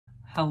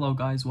Hello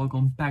guys,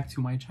 welcome back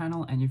to my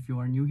channel, and if you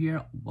are new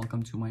here,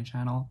 welcome to my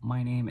channel.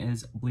 My name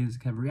is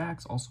BlazeKev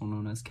Reacts, also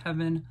known as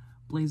Kevin,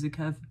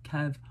 BlazeKev,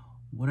 Kev,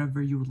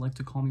 whatever you would like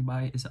to call me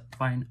by is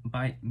fine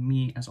by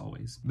me as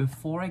always.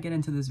 Before I get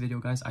into this video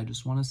guys, I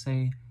just want to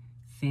say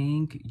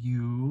thank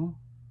you,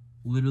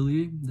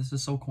 literally, this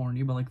is so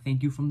corny, but like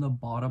thank you from the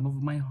bottom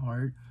of my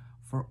heart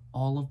for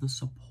all of the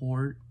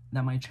support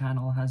that my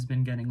channel has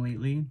been getting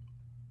lately.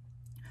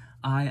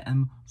 I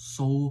am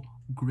so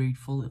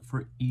grateful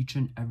for each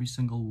and every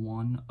single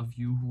one of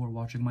you who are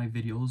watching my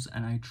videos,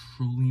 and I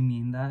truly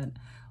mean that.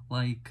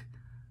 Like,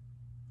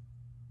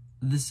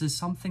 this is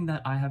something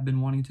that I have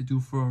been wanting to do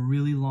for a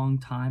really long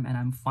time, and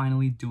I'm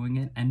finally doing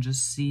it, and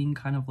just seeing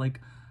kind of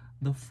like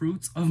the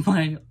fruits of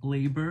my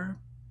labor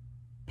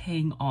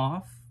paying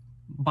off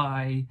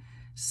by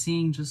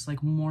seeing just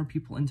like more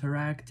people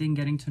interacting,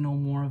 getting to know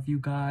more of you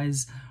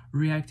guys,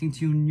 reacting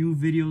to new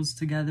videos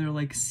together,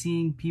 like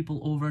seeing people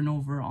over and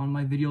over on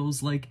my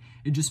videos, like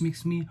it just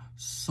makes me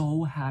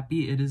so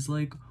happy. It is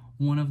like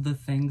one of the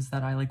things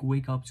that I like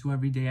wake up to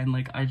every day, and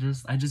like I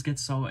just get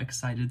so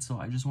excited. So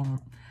I just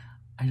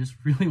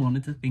really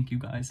wanted to thank you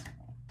guys.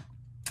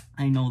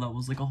 I know that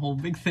was like a whole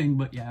big thing,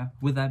 but yeah.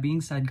 With that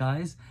being said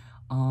guys,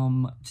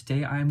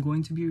 today I am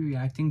going to be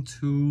reacting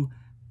to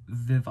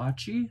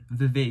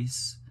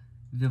VIVACE.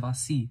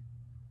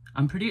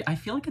 I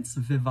feel like it's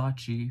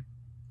Vivace.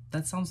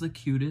 That sounds the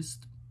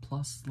cutest,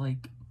 plus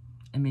like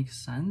it makes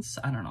sense.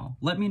 I don't know,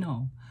 let me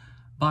know.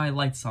 By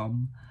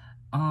LIGHTSUM.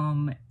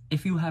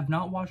 If you have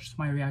not watched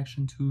my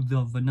reaction to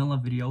the vanilla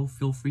video,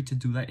 feel free to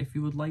do that if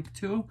you would like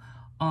to.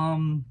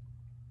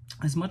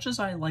 As much as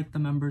I like the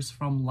members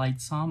from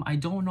LIGHTSUM, I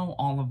don't know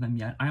all of them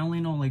yet. I only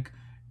know like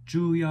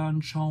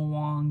Juyeon,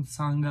 Chowang,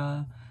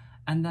 Sangha,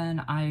 and then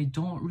I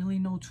don't really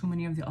know too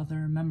many of the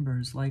other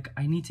members. Like,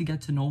 I need to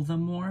get to know them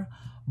more,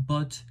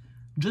 but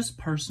just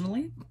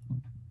personally,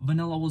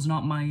 Vanilla was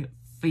not my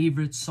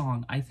favorite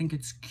song. I think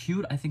it's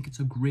cute, I think it's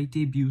a great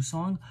debut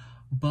song,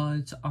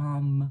 but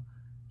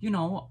you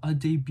know, a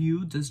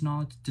debut does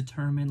not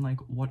determine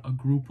like what a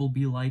group will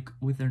be like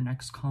with their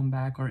next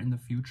comeback or in the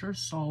future.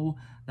 So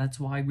that's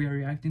why we are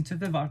reacting to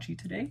Vivace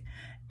today.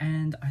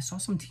 And I saw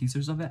some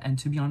teasers of it, and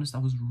to be honest, I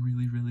was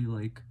really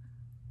like,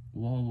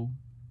 whoa,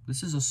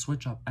 this is a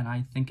switch up, and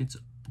I think it's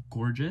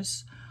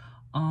gorgeous.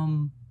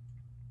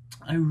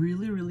 I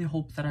really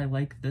hope that I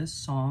like this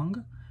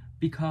song,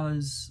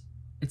 because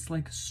it's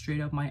like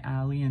straight up my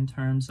alley in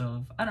terms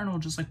of, I don't know,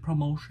 just like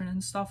promotion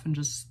and stuff, and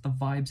just the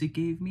vibes it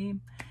gave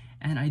me.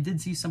 And I did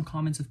see some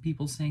comments of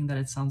people saying that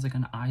it sounds like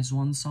an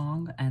IZ*ONE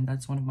song, and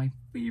that's one of my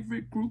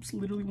favorite groups,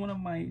 literally one of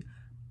my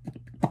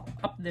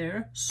up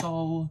there.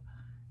 So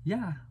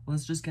yeah,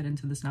 let's just get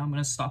into this now. I'm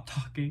gonna stop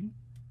talking.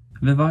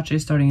 Vivace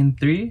starting in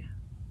 3,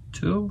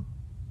 2,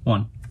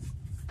 1.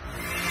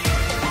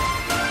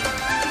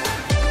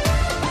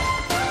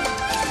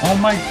 Oh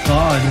my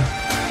god.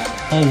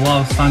 Oh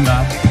wow,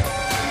 Sangha.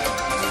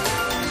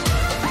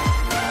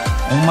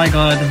 Oh my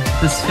god,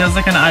 this feels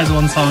like an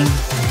IZ*ONE song.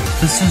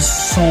 This is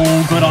so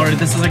good already.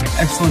 This is like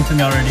excellent to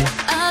me already.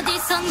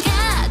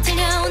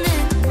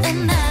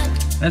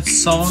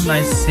 It's so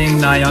nice seeing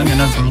Nayoung in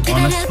a group,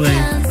 honestly.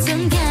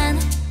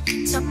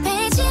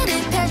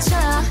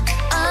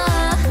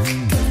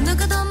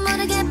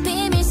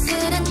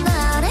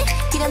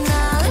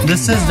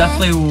 This is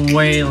definitely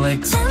way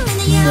like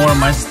more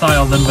my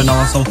style than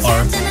Vanilla so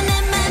far.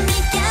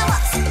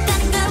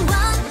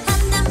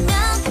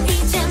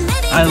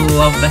 I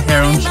love the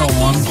hair on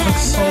Chowang. It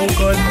looks so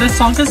good. This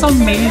song is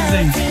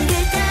amazing.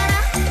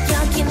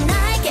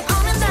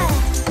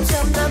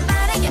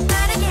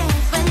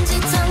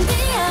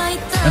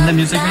 And the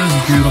music is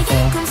beautiful.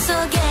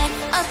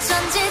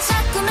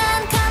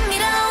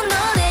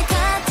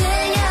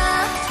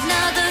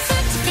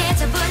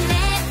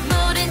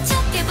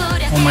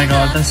 Oh my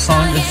god, this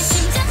song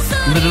is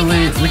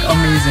literally like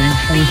amazing.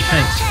 Holy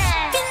shit.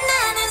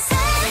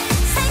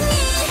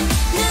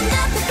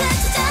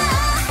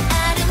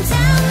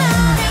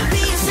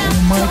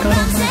 Oh my god, oh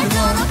my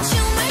god.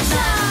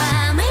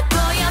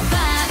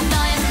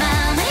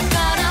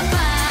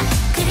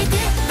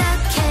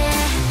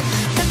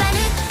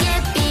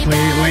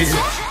 Wait.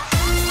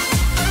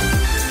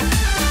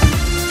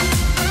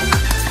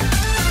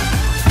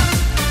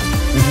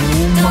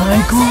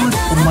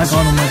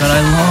 Oh my god,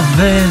 I love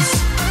this.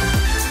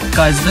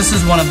 Guys, this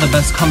is one of the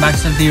best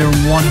comebacks of the year,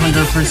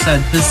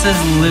 100%. This is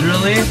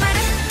literally,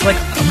 like,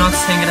 I'm not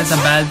saying it as a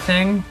bad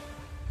thing.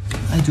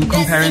 I do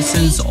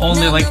comparisons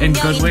only like in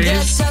good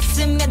ways.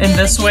 In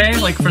this way,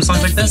 like for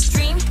songs like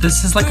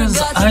this is like an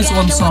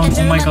IZ*ONE song.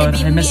 Oh my god,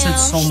 I miss it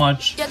so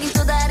much.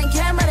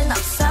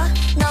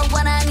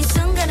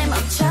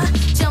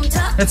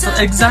 It's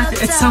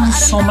exactly, it sounds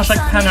so much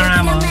like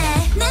Panorama.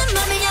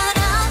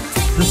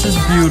 This is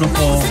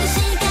beautiful.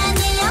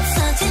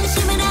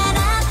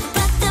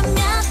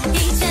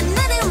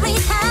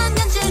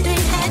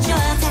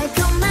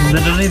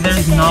 Literally,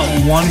 there's not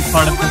one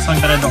part of this song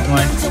that I don't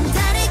like.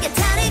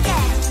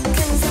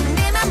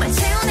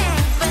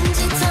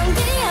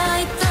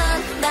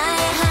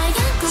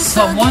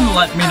 Someone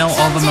let me know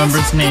all the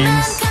members'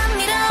 names.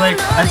 Like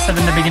I said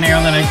in the beginning,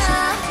 I'm like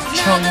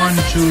Cheowon,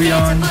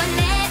 Juyeon,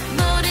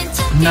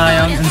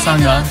 Nayoung, and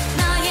Sangha.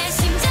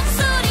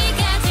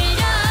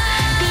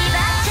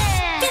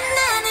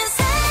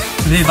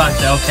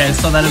 VIVACE, okay,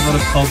 so that is what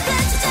it's called.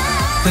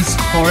 This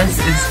chorus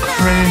is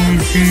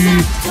crazy.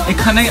 It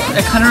kind of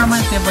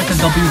reminds me of like a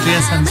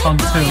WJSN song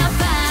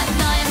too.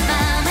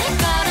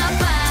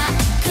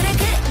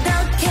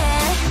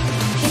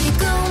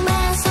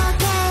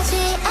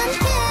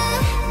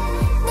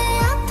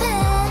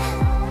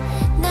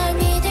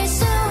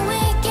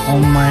 Oh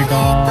my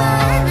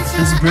god,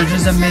 this bridge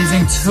is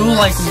amazing too.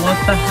 Like, what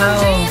the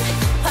hell?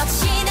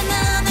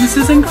 This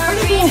is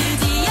incredible.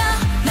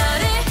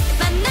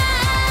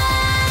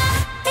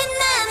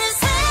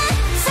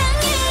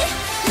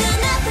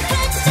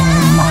 Oh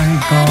my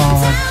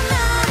god,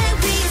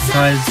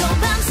 guys.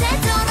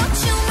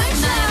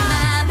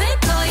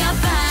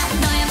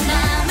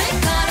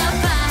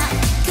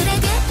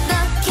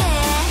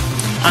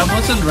 I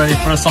wasn't ready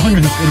for a song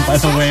this good, by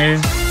the way.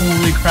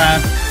 Holy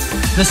crap.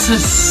 This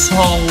is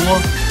so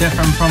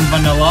different from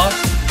Vanilla.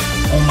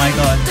 Oh my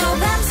god.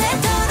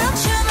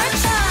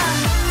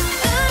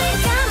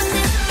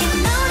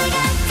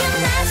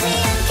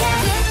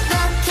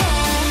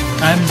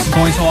 I'm just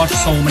going to watch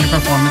so many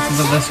performances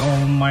of this.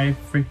 Oh my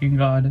freaking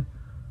god.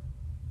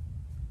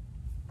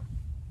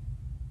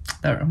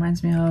 That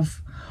reminds me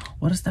of...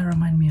 What does that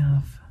remind me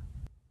of?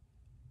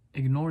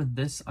 Ignore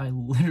this. I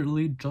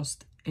literally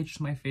just itched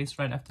my face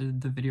right after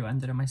the video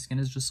ended and my skin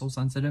is just so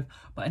sensitive.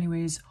 But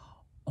anyways,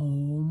 oh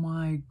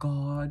my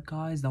god,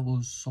 guys, that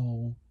was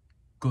so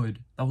good.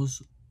 That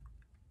was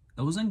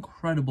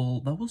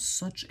incredible. That was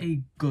such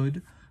a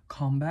good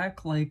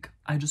comeback. Like,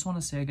 I just want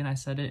to say again, I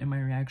said it in my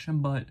reaction,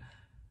 but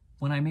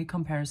when I make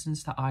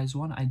comparisons to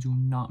IZ*ONE, I do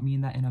not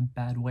mean that in a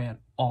bad way at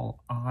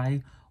all.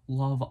 I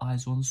love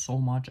IZ*ONE so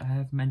much. I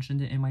have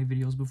mentioned it in my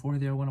videos before.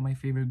 They're one of my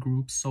favorite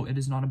groups, so it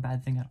is not a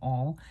bad thing at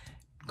all.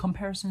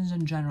 Comparisons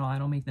in general, I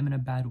don't make them in a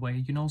bad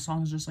way. You know,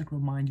 songs just like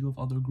remind you of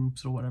other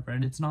groups or whatever,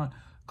 and it's not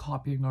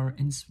copying or,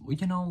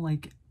 you know,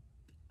 like,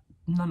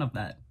 none of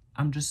that.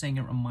 I'm just saying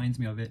it reminds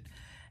me of it.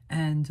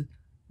 And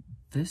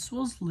this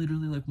was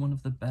literally like one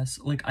of the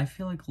best. Like, I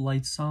feel like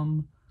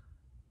LIGHTSUM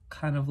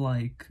kind of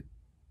like,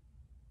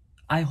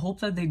 I hope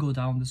that they go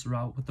down this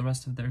route with the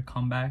rest of their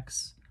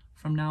comebacks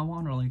from now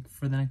on, or like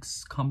for the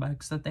next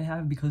comebacks that they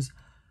have, because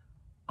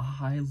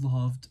I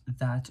loved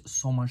that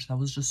so much. That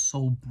was just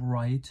so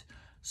bright,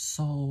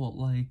 so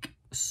like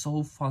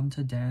so fun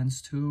to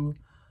dance to.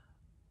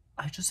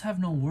 I just have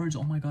no words.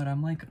 Oh my god,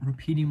 I'm like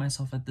repeating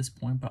myself at this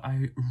point, but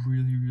I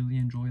really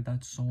enjoyed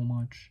that so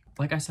much.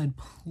 Like I said,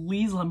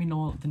 please let me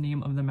know the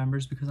name of the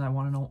members because I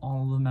want to know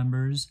all of the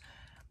members.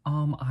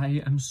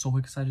 I am so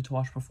excited to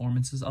watch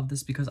performances of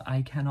this because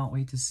I cannot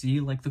wait to see.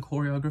 Like, the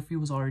choreography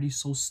was already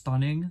so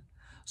stunning,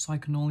 so I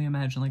can only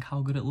imagine like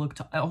how good it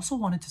looked. I also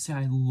wanted to say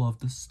I love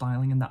the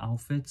styling and the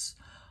outfits.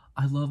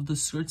 I love the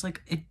skirts.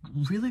 Like, it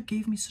really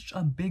gave me such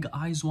a big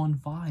IZ*ONE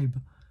vibe,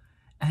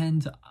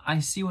 and I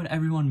see what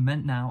everyone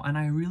meant now, and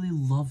I really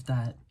love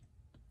that.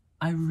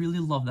 I really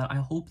love that. I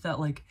hope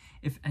that like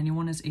if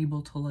anyone is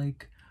able to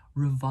like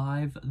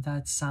revive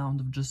that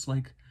sound of just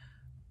like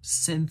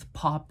synth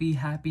poppy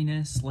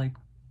happiness, like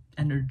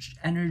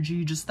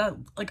energy, just that,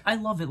 like, I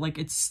love it. Like,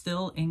 it's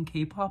still in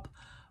K-pop,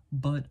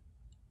 but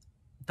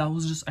that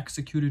was just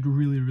executed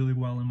really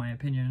well in my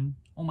opinion.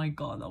 Oh my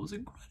god, that was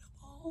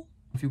incredible.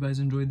 If you guys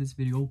enjoyed this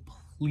video,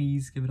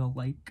 please give it a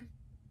like.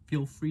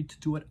 Feel free to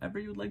do whatever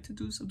you'd like to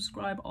do,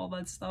 subscribe, all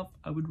that stuff.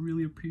 I would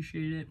really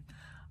appreciate it.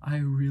 I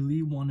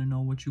really want to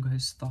know what you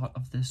guys thought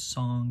of this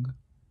song.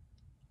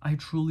 I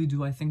truly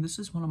do. I think this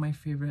is one of my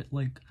favorite,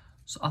 like,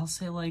 so I'll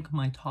say like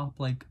my top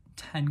like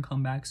 10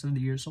 comebacks of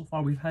the year so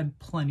far. We've had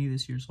plenty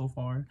this year so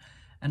far,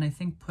 and I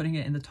think putting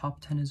it in the top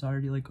 10 is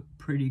already like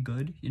pretty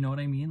good. You know what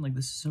I mean? Like,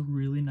 this is a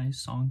really nice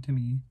song to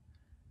me.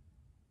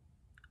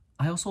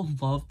 I also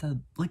love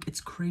that, like,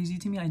 it's crazy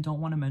to me. I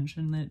don't want to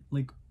mention it,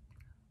 like,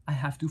 I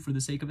have to for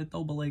the sake of it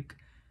though, but like,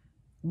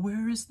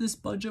 where is this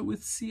budget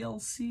with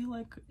CLC?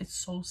 Like, it's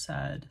so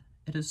sad.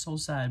 It is so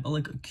sad. But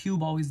like,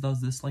 Cube always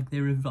does this. Like, they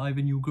revive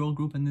a new girl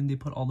group and then they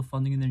put all the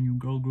funding in their new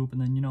girl group,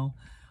 and then, you know,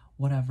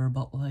 whatever.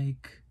 But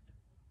like,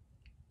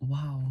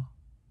 wow,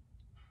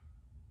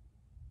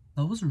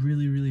 that was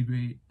really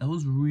great. That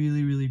was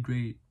really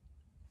great.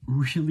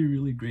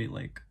 Really great.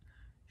 Like,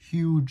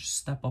 huge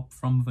step up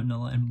from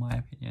Vanilla in my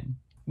opinion.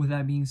 With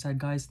that being said,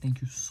 guys,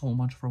 thank you so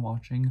much for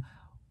watching.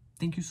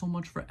 Thank you so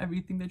much for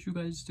everything that you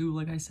guys do.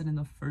 Like I said in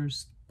the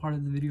first part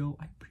of the video,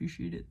 I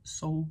appreciate it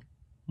so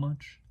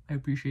much. I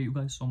appreciate you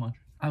guys so much.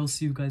 I will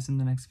see you guys in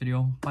the next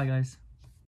video. Bye, guys.